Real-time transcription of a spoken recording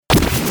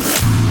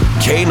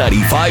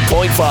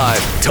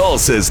K95.5,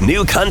 Tulsa's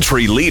new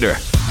country leader.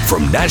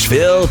 From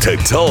Nashville to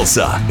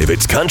Tulsa, if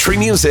it's country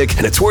music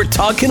and it's worth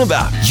talking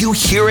about, you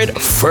hear it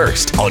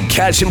first on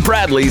Cash and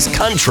Bradley's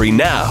Country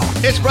Now.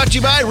 It's brought to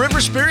you by River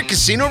Spirit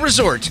Casino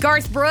Resort.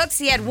 Garth Brooks,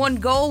 he had one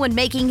goal when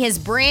making his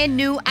brand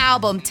new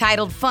album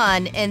titled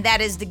Fun, and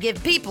that is to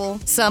give people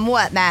some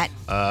what, Matt?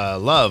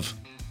 Love.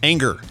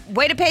 Anger.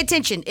 Way to pay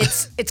attention.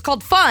 It's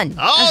called fun.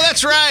 Oh,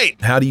 that's right.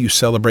 How do you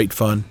celebrate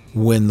fun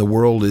when the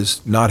world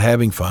is not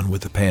having fun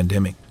with the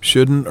pandemic?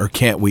 Shouldn't or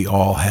can't we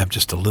all have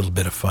just a little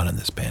bit of fun in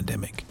this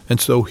pandemic? And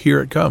so here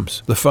it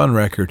comes, the fun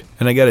record.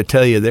 And I got to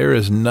tell you, there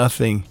is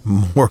nothing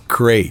more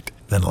great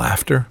than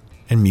laughter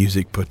and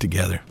music put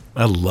together.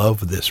 I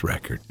love this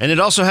record. And it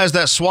also has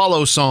that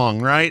Swallow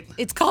song, right?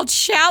 It's called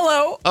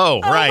Shallow.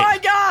 Oh, right. Oh, my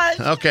gosh.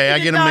 Okay, I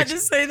get them mixed.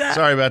 Just say that.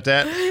 Sorry about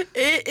that.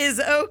 It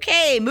is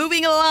okay.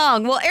 Moving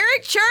along. Well,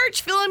 Eric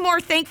Church feeling more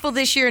thankful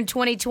this year in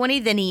 2020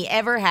 than he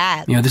ever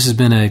had. You know, this has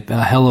been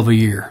a hell of a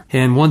year.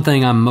 And one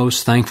thing I'm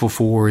most thankful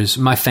for is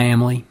my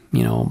family,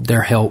 you know,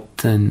 their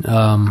health. And,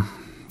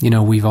 you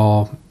know, we've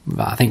all,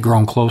 I think,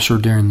 grown closer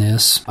during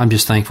this. I'm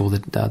just thankful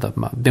that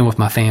I've been with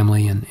my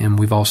family and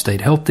we've all stayed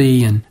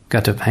healthy and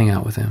got to hang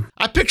out with them.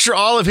 I picture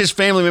all of his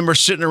family members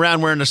sitting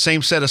around wearing the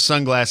same set of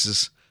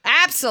sunglasses.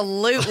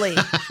 Absolutely.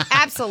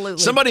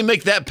 Absolutely. Somebody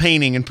make that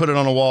painting and put it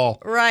on a wall.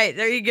 Right.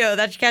 There you go.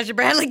 That's your Cash and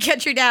Bradley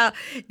Country Now.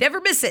 Never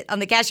miss it on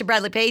the Cash and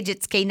Bradley page.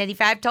 It's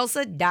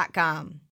K95Tulsa.com.